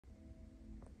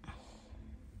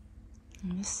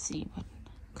Let's see what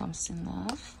comes in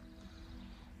love.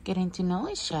 Getting to know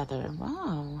each other.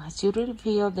 Wow. As you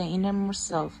reveal the innermost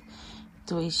self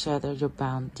to each other, your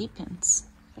bond deepens.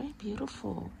 Very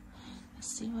beautiful. Let's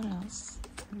see what else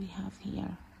we have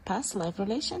here. Past life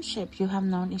relationship. You have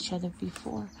known each other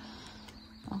before.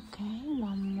 Okay,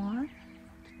 one more.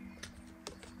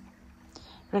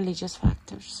 Religious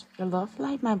factors. Your love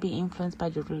life might be influenced by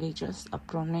your religious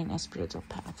upbringing and spiritual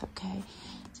path. Okay,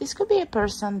 this could be a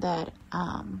person that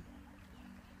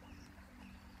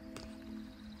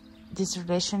this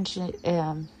relationship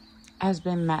has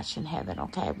been matched in heaven.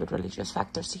 Okay, with religious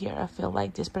factors here. I feel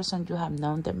like this person, you have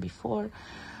known them before,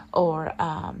 or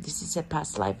this is a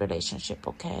past life relationship.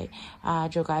 Okay,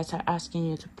 you guys are asking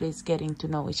you to please getting to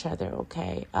know each other.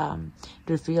 Okay,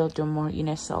 reveal your more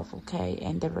inner self. Okay,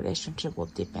 and the relationship will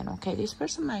deepen. Okay, this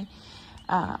person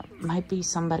might be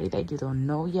somebody that you don't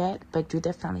know yet, but you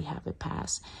definitely have a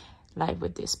past life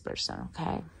with this person.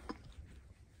 Okay,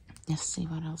 let's see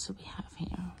what else we have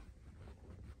here.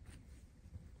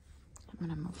 I'm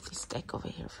gonna move this deck over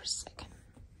here for a second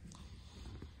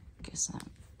because I'm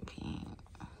being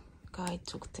guide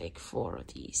to take 4 of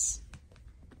these.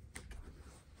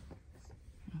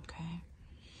 Okay,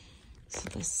 so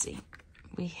let's see.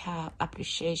 We have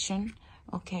appreciation.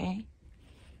 Okay,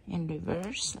 in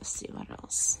reverse. Let's see what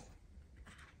else.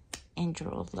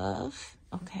 Angel of love.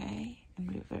 Okay, in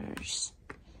reverse.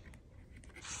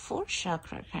 4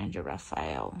 chakra Archangel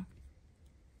Raphael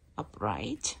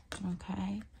upright.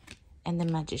 Okay, and the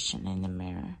magician in the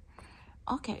mirror.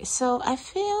 Okay, so I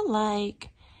feel like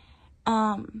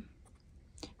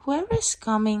whoever is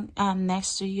coming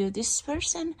next to you, this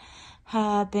person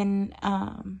have been,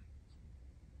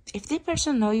 if this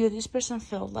person know you, this person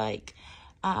feel like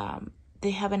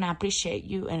they haven't appreciate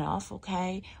you enough,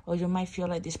 okay? Or you might feel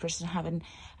like this person haven't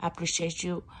appreciate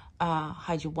you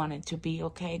how you want it to be,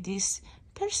 okay? This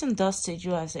person does see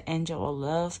you as an angel of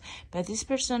love, but this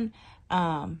person,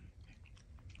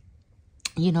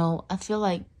 you know, I feel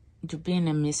like you're being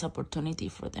a missed opportunity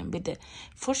for them. With the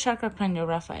 4 chakra Archangel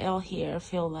Raphael here, I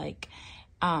feel like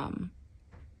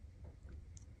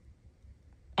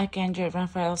Archangel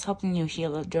Raphael is helping you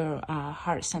heal your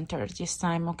heart center this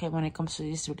time, okay, when it comes to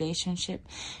this relationship,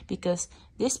 because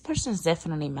this person is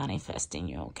definitely manifesting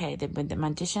you, okay? With the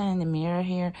magician in the mirror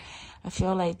here, I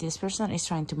feel like this person is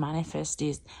trying to manifest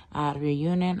this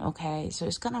reunion, okay? So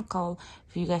it's gonna call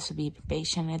for you guys to be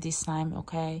patient at this time,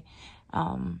 okay?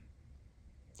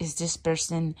 Is this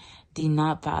person did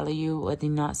not value or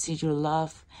did not see your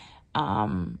love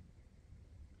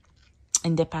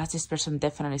in the past, this person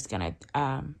definitely is gonna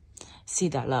see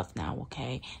that love now,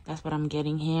 okay? That's what I'm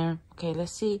getting here. Okay,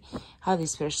 let's see how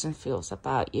this person feels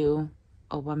about you,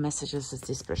 or what messages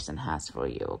this person has for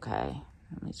you, okay?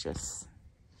 Let me just...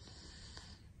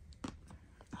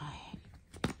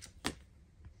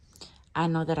 I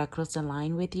know that I crossed the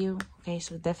line with you, okay?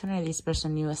 So definitely this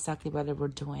person knew exactly what they were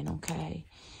doing, okay?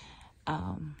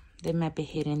 They might be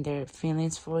hiding their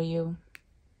feelings for you,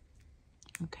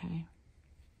 okay?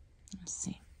 Let's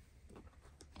see.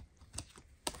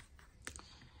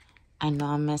 I know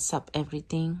I mess up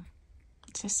everything.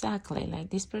 It's exactly like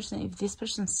this person. If this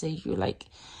person sees you like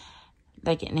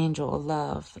an angel of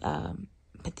love,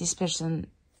 but this person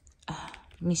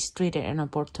mistreated an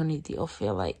opportunity, or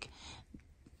feel like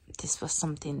this was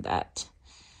something that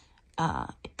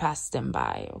it passed them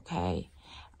by, okay?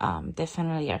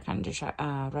 Definitely Archangel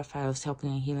Raphael is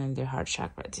helping and healing their heart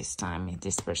chakra this time. If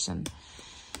this person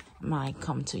might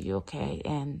come to you, okay?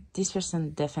 And this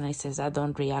person definitely says, I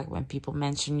don't react when people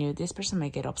mention you. This person may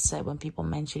get upset when people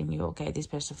mention you, okay? This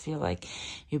person feel like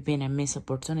you've been a missed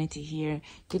opportunity here.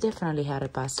 You definitely had a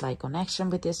past life connection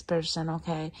with this person,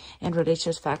 okay? And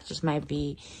religious factors might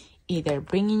be either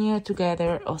bringing you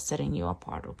together or setting you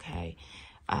apart, okay?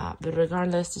 But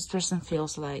regardless, this person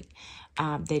feels like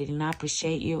they did not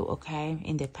appreciate you, okay?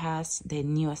 In the past, they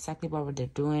knew exactly what they're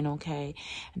doing, okay?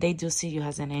 They do see you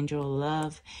as an angel of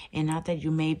love. And now that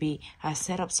you maybe have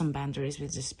set up some boundaries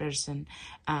with this person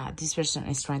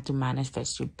is trying to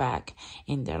manifest you back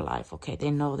in their life, okay?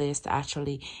 They know there's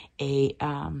actually a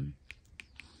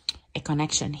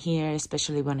connection here,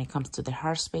 especially when it comes to the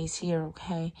heart space here,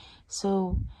 okay?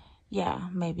 So, yeah,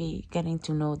 maybe getting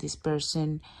to know this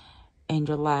person in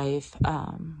your life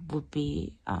would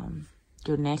be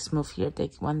your next move here.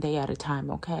 Take one day at a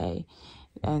time, okay?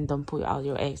 And don't put all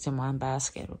your eggs in one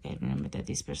basket, okay? Remember that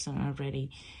this person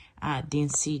already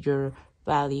didn't see your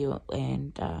value,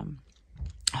 and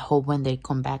I hope when they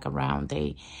come back around,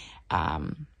 they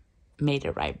made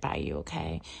it right by you,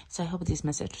 okay? So I hope this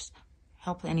message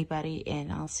helped anybody,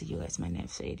 and I'll see you guys in my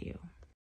next video.